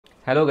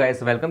Hello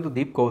guys, welcome to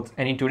Deep Codes,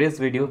 and in today's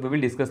video we will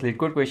discuss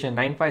LeetCode question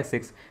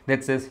 956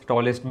 that says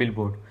tallest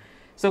billboard.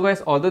 So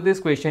guys, although this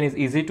question is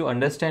easy to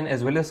understand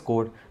as well as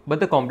code,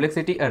 but the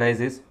complexity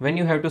arises when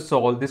you have to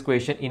solve this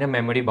question in a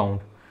memory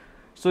bound.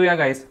 So yeah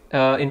guys,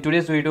 in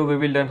today's video we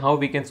will learn how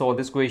we can solve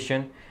this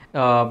question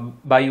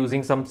by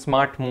using some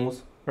smart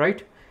moves,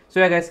 right? So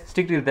yeah guys,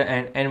 stick till the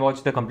end and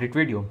watch the complete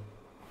video.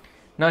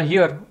 Now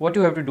here what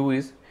you have to do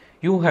is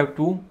you have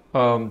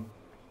to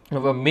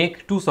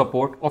make two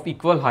support of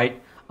equal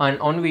height, and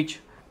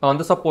on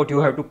the support you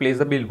have to place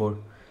the billboard.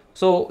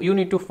 So you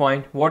need to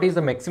find what is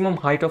the maximum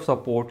height of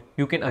support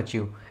you can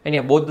achieve, and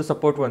yeah, both the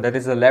support one, that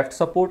is the left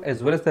support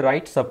as well as the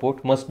right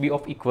support, must be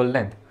of equal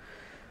length.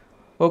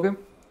 Okay,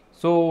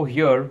 so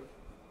here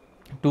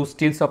two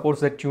steel supports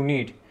that you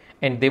need,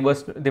 and they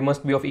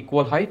must be of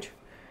equal height,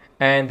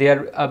 and they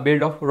are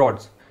built of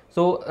rods.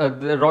 So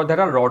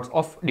there are rods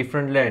of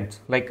different lengths,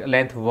 like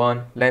length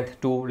 1, length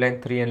 2,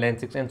 length 3 and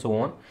length 6 and so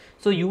on.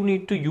 So you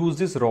need to use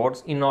these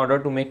rods in order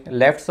to make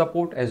left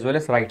support as well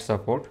as right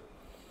support.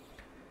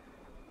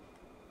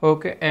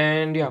 Okay,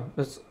 and yeah,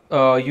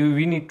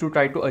 we need to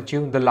try to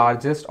achieve the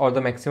largest or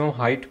the maximum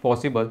height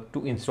possible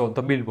to install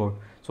the billboard.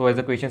 So as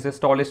the question says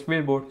tallest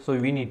billboard, so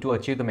we need to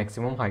achieve the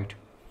maximum height.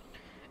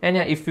 And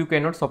yeah, if you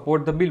cannot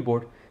support the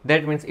billboard,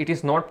 that means it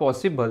is not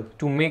possible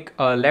to make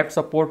a left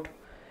support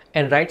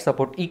and right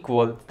support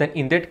equal, then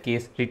in that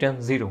case return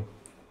 0.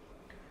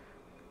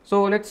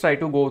 So let's try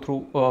to go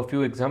through a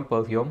few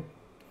examples here.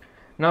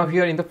 Now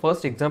here in the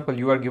first example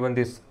you are given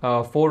this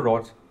 4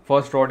 rods.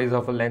 First rod is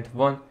of a length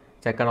 1,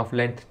 second of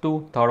length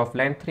 2, third of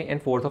length 3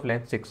 and fourth of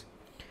length 6.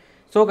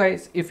 So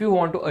guys, if you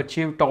want to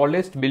achieve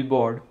tallest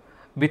billboard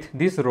with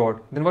this rod,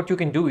 then what you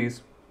can do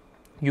is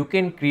you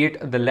can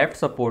create the left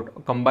support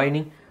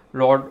combining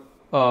rod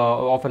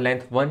of a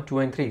length 1, 2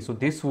 and 3. So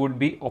this would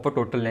be of a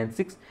total length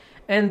 6,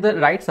 and the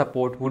right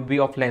support would be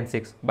of length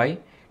 6 by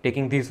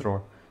taking this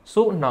rod.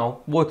 So now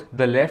both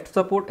the left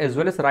support as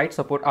well as right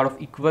support are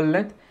of equal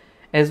length,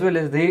 as well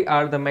as they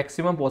are the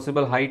maximum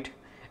possible height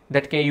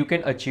that you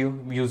can achieve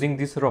using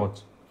these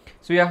rods.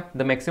 So yeah,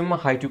 the maximum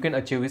height you can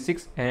achieve is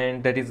 6,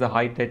 and that is the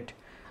height that,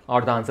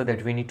 or the answer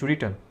that we need to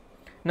return.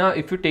 Now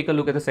if you take a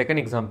look at the second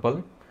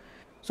example,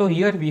 so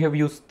here we have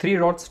used 3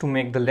 rods to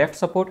make the left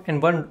support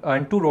and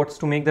 2 rods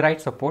to make the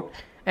right support,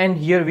 and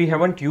here we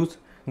haven't used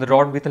the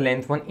rod with a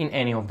length 1 in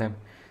any of them.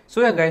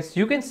 So yeah guys,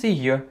 you can see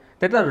here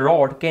that the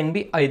rod can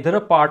be either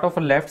a part of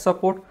a left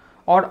support,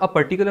 or a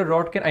particular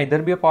rod can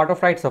either be a part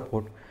of right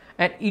support,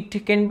 and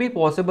it can be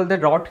possible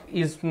that rod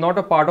is not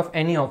a part of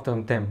any of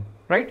them,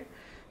 right?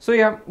 So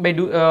yeah,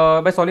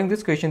 by solving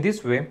this question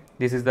this way,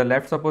 this is the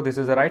left support, this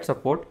is the right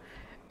support,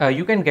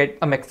 you can get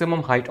a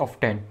maximum height of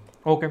 10.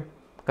 Okay,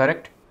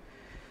 correct?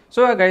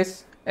 So yeah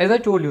guys, as I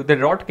told you, the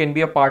rod can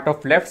be a part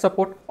of left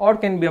support or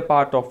can be a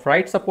part of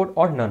right support,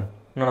 or none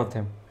of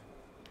them.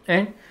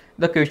 And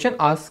the question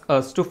asks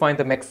us to find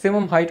the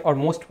maximum height or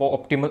most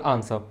optimal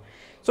answer.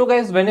 So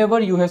guys, whenever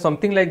you have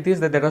something like this,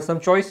 that there are some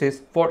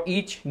choices for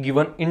each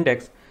given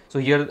index. So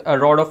here a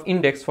rod of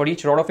index, for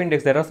each rod of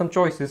index there are some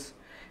choices.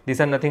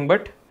 These are nothing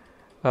but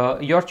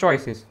your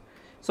choices.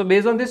 So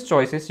based on these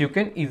choices you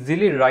can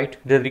easily write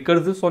the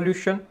recursive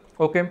solution.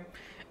 Okay,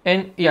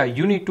 and yeah,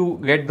 you need to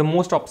get the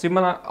most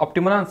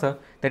optimal answer,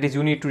 that is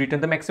you need to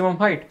return the maximum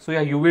height. So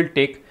yeah, you will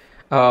take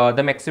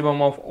the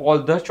maximum of all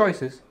the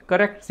choices,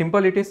 correct?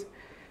 Simple it is.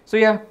 So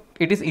yeah,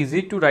 it is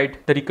easy to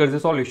write the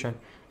recursive solution.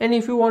 And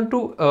if you want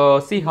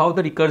to see how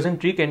the recursion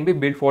tree can be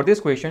built for this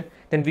question,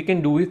 then we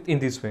can do it in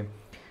this way.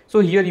 So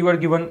here you are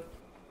given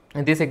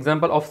this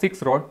example of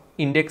 6 rod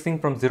indexing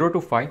from 0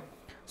 to 5.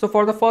 So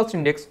for the first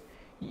index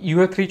you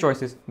have 3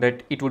 choices,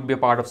 that it would be a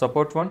part of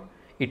support 1,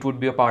 it would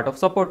be a part of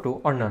support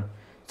 2, or none.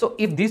 So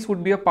if this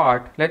would be a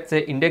part, let's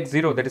say index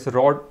 0, that is a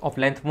rod of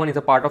length 1 is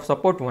a part of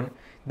support 1,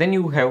 then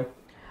you have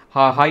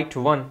height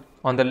 1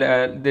 on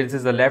the this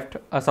is the left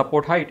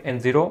support height,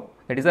 and 0,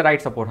 that is the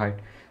right support height.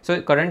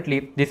 So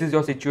currently this is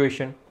your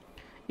situation.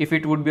 If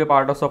it would be a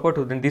part of support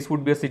 2, then this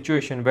would be a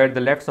situation where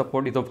the left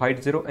support is of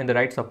height 0 and the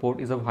right support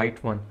is of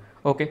height 1.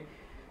 Okay,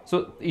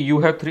 so you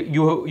have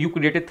you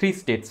created 3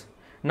 states.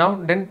 Now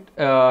then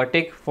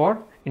take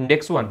for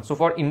index 1. So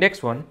for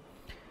index 1,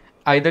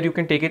 either you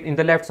can take it in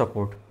the left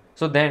support.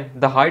 So then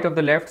the height of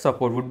the left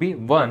support would be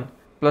 1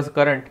 plus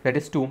current, that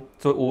is 2.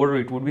 So overall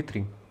it would be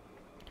 3.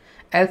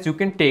 Else you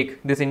can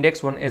take this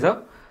index 1 as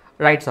a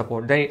right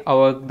support. Then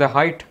the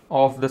height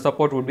of the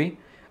support would be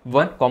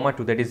 1,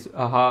 2, that is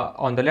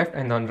on the left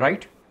and on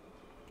right,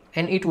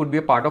 and it would be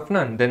a part of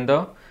none. Then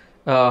the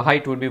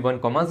height would be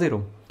 1,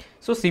 0.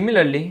 So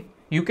similarly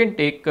you can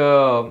take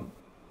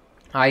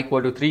I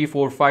equal to 3,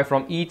 4, 5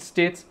 from each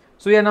states.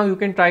 So yeah, now you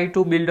can try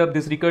to build up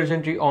this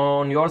recursion tree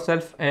on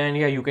yourself, and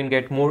yeah, you can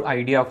get more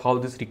idea of how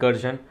this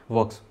recursion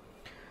works.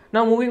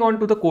 Now moving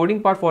on to the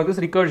coding part for this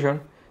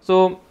recursion.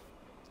 So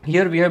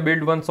here we have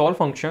built one solve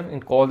function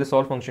and call the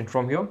solve function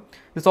from here.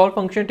 The solve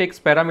function takes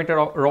parameter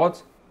of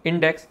rods,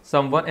 index,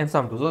 sum1 and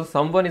sum2. So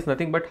sum1 is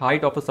nothing but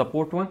height of a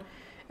support 1,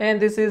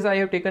 and this is I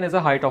have taken as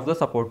a height of the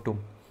support 2.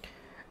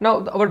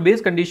 Now our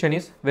base condition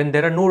is when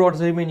there are no rods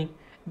remaining,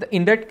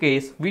 In that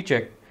case, we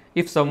check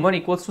if sum1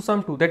 equals to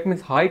sum2, that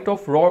means height of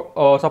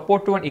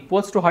support 1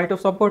 equals to height of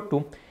support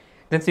 2,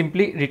 then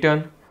simply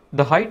return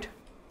the height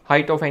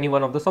of any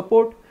one of the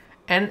support,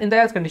 and in the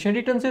else condition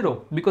return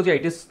 0, because yeah,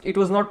 it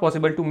was not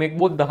possible to make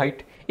both the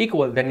height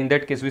equal. Then in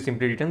that case we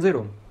simply return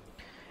 0.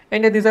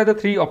 And these are the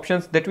three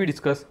options that we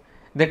discuss,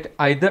 that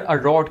either a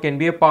rod can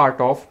be a part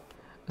of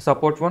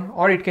support 1,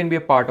 or it can be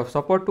a part of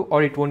support 2,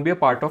 or it won't be a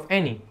part of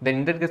any. Then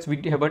in that case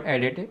we haven't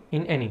added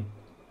in any,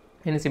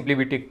 and simply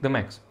we take the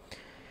max.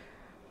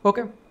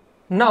 Okay,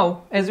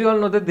 now as we all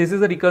know that this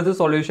is a recursive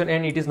solution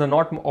and it is the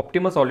not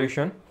optimal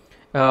solution.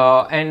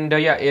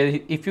 Yeah,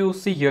 if you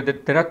see here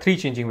that there are three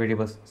changing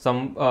variables,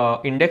 some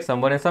index,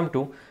 sum1 and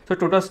sum2, so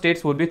total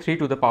states would be 3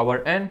 to the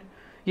power n.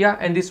 Yeah,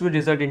 and this will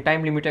result in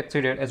time limit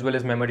exceeded as well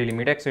as memory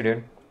limit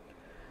exceeded.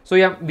 So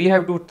yeah, we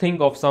have to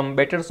think of some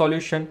better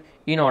solution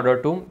in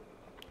order to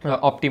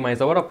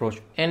optimize our approach,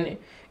 and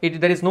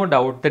there is no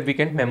doubt that we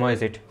can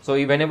memorize it. So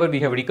whenever we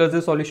have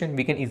recursive solution,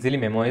 we can easily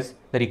memorize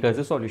the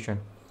recursive solution.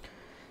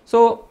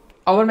 So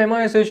our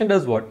memorization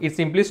does what? It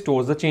simply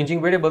stores the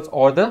changing variables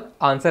or the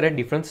answer at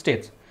different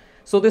states.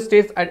 So the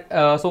states at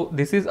so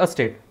this is a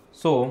state,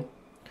 so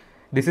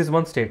this is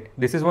one state,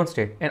 this is one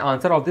state, and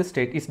answer of this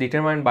state is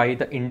determined by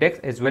the index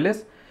as well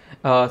as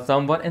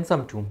sum1 and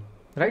sum2,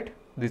 right?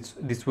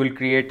 This will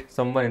create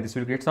sum1 and this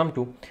will create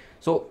sum2.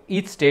 So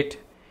each state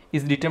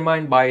is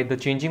determined by the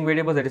changing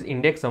variables, that is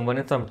index, sum1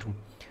 and sum2.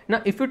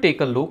 Now if you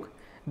take a look,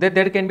 that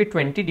there can be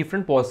 20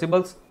 different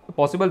possible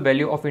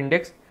value of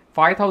index,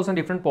 5000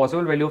 different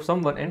possible value of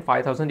sum1, and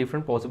 5000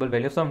 different possible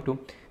value of sum2.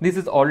 This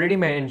is already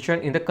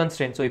mentioned in the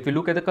constraint. So if you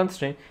look at the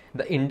constraint,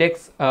 the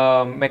index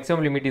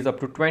maximum limit is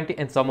up to 20,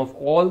 and sum of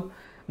all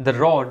the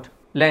rod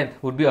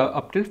length would be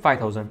up till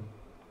 5000.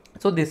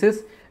 So this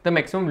is the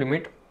maximum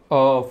limit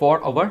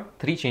for our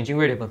three changing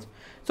variables.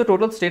 So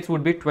total states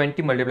would be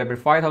 20 multiplied by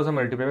 5000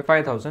 multiplied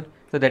by 5000.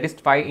 So that is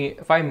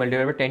 5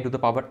 multiplied by 10 to the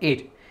power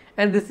 8.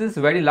 And this is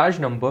very large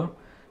number.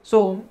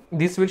 So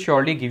this will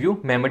surely give you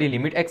memory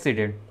limit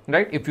exceeded,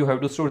 right? If you have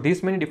to store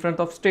this many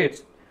different of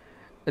states,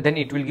 then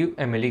it will give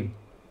MLE.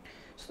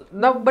 So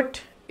now,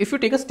 but if you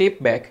take a step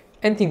back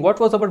and think,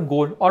 what was our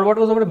goal or what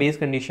was our base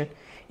condition?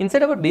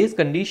 Inside our base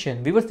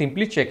condition, we were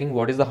simply checking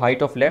what is the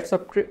height of left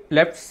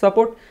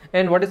support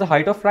and what is the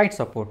height of right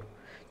support.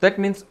 That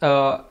means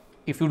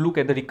if you look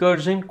at the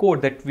recursion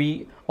code that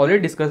we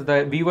already discussed,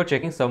 that we were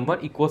checking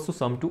sum1 equals to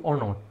sum2 or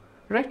not,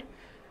 right?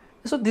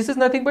 So this is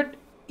nothing but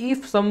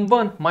if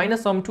sum1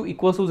 minus sum2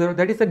 equals to 0,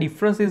 that is the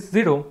difference is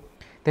 0,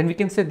 then we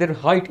can say their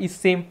height is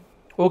same.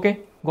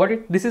 Okay, got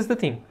it? This is the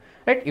thing,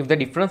 right? If the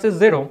difference is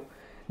 0,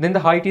 then the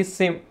height is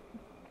same,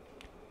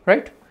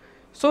 right?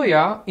 So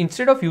yeah,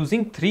 instead of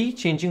using 3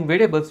 changing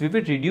variables, we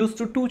will reduce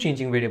to 2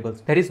 changing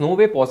variables. There is no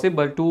way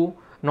possible to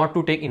not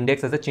to take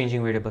index as a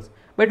changing variables,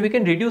 but we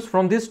can reduce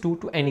from this 2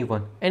 to any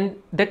one, and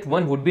that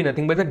one would be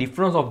nothing but the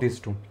difference of these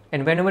two.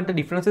 And whenever the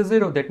difference is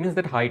 0, that means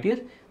that height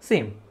is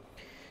same.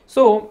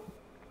 So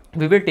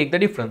we will take the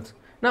difference.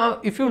 Now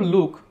if you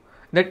look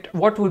that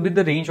what will be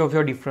the range of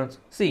your difference,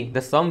 see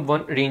the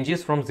sum1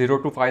 ranges from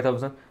 0 to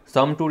 5000,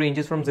 sum2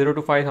 ranges from 0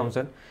 to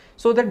 5000.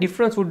 So the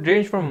difference would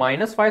range from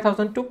minus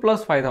 5000 to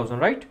plus 5000,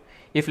 right?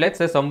 If let's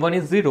say sum1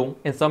 is 0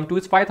 and sum2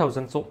 is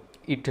 5000, so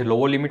its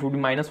lower limit would be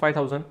minus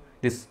 5000,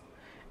 this,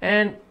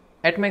 and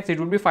at max it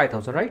would be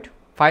 5000, right?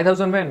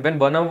 5000 when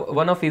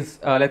one of is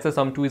let's say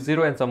sum2 is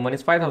 0 and sum1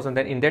 is 5000,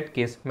 then in that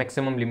case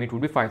maximum limit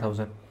would be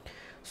 5000.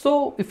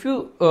 So if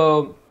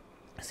you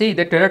see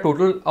that there are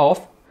total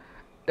of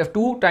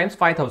 2 times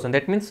 5000,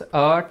 that means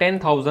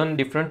 10,000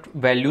 different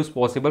values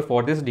possible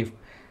for this diff.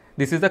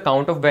 This is the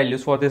count of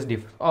values for this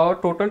diff.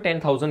 Total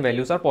 10,000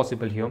 values are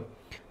possible here.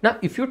 Now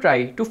if you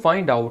try to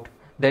find out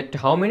that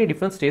how many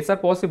different states are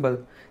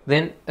possible,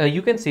 then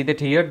you can see that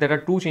here there are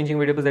 2 changing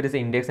variables, that is the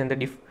index and the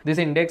diff. This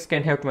index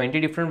can have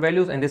 20 different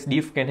values and this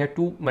diff can have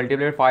 2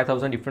 multiplied by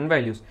 5000 different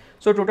values.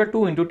 So total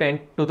 2 into 10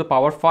 to the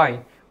power 5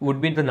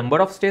 would be the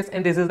number of states,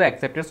 and this is the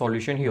accepted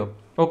solution here.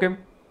 Okay.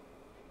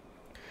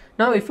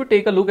 Now if you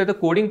take a look at the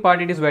coding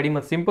part, it is very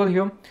much simple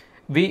here.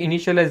 We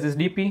initialize this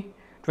dp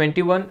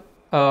 21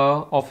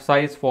 of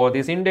size for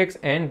this index,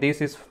 and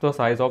this is the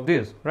size of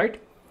this, right,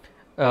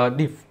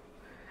 diff,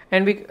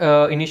 and we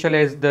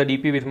initialize the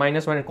dp with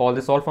 -1 and call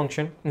the solve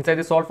function. Inside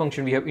the solve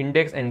function we have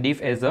index and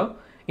diff as the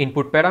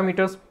input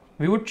parameters.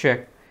 We would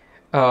check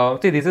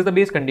see, this is the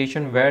base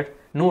condition where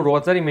no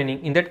rods are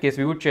remaining. In that case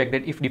we would check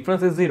that if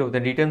difference is 0,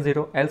 then return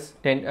 0, else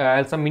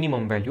else a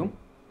minimum value.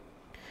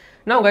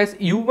 Now guys,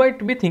 you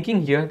might be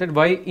thinking here that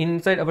why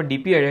inside our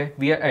dp array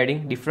we are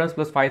adding difference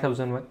plus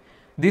 5001.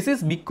 This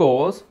is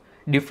because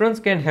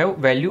difference can have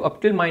value up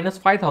till minus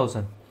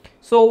 5000.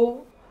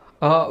 So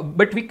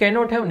but we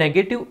cannot have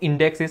negative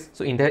indexes.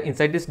 So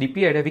inside this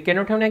dp array we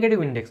cannot have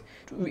negative index.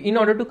 In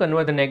order to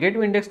convert the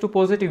negative index to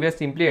positive, we are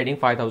simply adding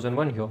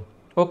 5001 here.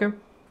 Okay,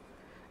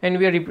 and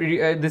we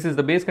are this is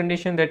the base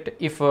condition that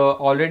if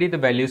already the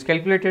value is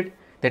calculated,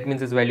 that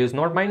means this value is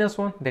not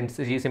 -1, then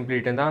we simply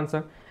return the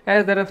answer,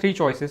 as there are 3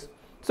 choices.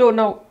 So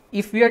now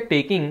if we are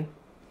taking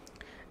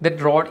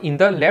that rod in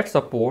the left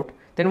support,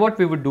 then what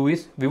we would do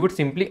is we would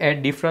simply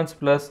add difference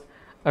plus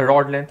a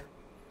rod length.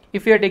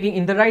 If we are taking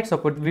in the right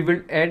support, we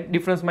will add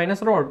difference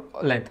minus rod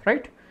length,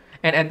 right?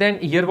 And then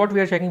here what we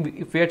are checking,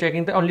 if we are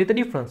checking only the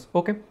difference.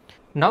 Okay,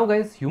 now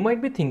guys, you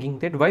might be thinking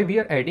that why we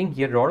are adding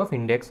here rod of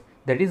index,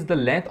 that is the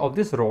length of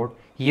this rod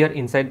here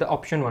inside the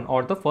option 1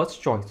 or the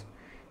first choice.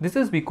 This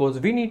is because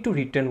we need to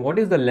return what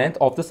is the length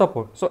of the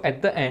support. So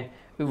at the end,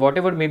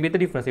 whatever may be the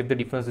difference, if the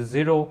difference is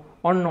 0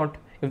 or not,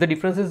 if the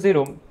difference is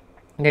 0,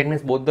 that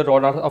means both the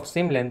rod are of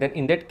same length, then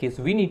in that case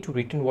we need to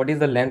return what is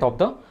the length of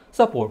the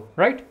support,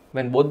 right?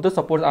 When both the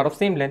supports are of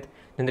same length,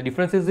 then the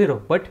difference is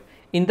 0. But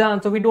in the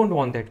answer we don't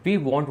want that, we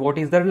want what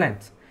is the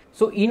length.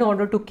 So in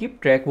order to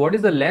keep track what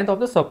is the length of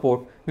the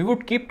support, we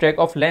would keep track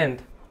of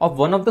length of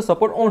one of the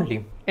support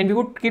only, and we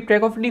would keep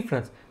track of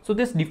difference. So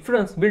this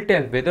difference will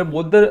tell whether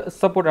both the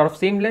support are of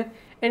same length,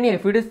 and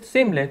if it is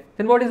same length,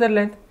 then what is the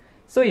length.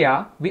 So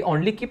yeah, we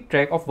only keep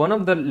track of one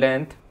of the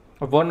length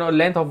of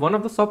one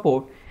of the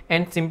support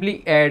and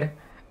simply add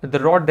the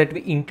rod that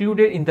we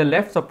included in the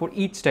left support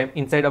each time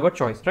inside our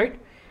choice, right?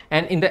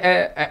 And in the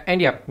and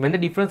yeah, when the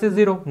difference is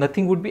 0,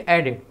 nothing would be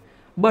added.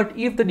 But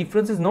if the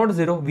difference is not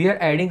 0, we are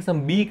adding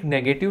some big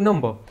negative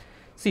number.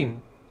 See,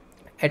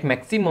 at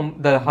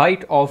maximum the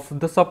height of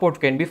the support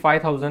can be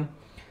 5000,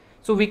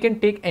 so we can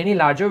take any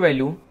larger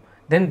value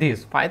than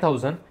this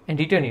 5000 and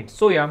return it.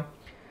 So yeah,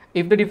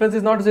 if the difference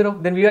is not 0,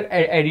 then we are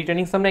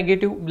returning some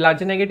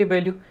larger negative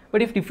value.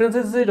 But if difference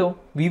is 0,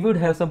 we would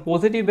have some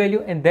positive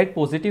value, and that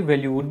positive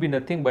value would be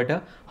nothing but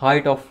a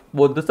height of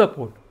both the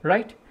support,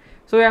 right?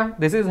 So yeah,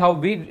 this is how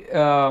we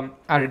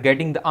are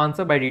getting the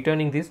answer by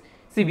returning this.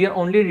 See, we are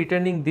only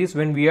returning this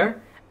when we are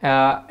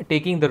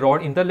taking the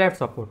rod in the left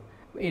support.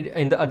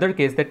 In the other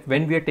case, that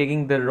when we are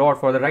taking the rod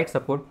for the right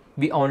support,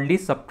 we only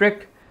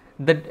subtract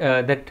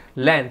that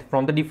length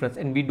from the difference,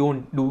 and we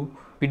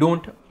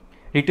don't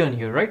return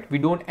here, right? We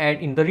don't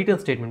add in the return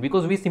statement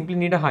because we simply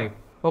need a height.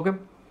 Okay,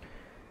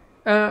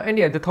 and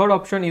yeah, the third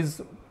option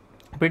is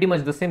pretty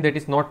much the same, that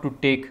is not to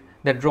take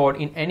that rod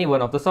in any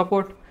one of the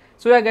support.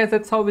 So yeah guys,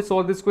 that's how we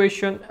solve this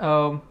question.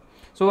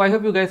 So I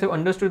hope you guys have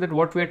understood that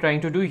what we are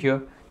trying to do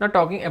here. Now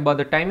talking about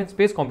the time and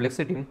space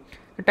complexity,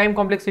 the time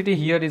complexity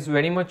here is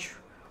very much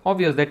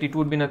obvious, that it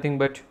would be nothing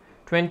but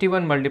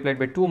 21 multiplied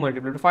by 2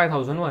 multiplied by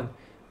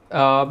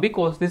 5001,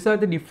 because these are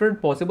the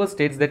different possible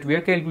states that we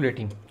are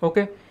calculating.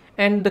 Okay,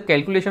 and the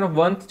calculation of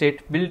one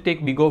state will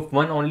take big of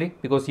 1 only,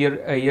 because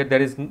here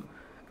there is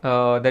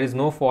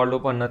no for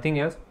loop or nothing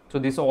else. So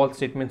these all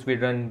statements will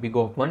run big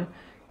of 1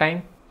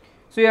 time.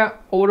 So yeah,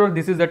 overall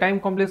this is the time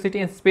complexity,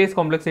 and space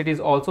complexity is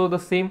also the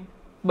same,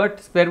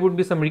 but there would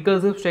be some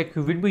recursive check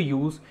will be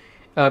used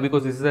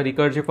because this is a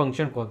recursive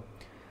function call.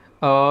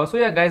 So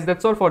yeah guys,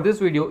 that's all for this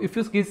video. If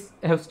you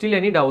have still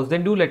any doubts,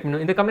 then do let me know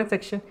in the comment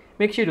section.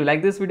 Make sure to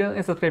like this video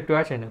and subscribe to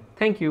our channel.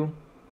 Thank you.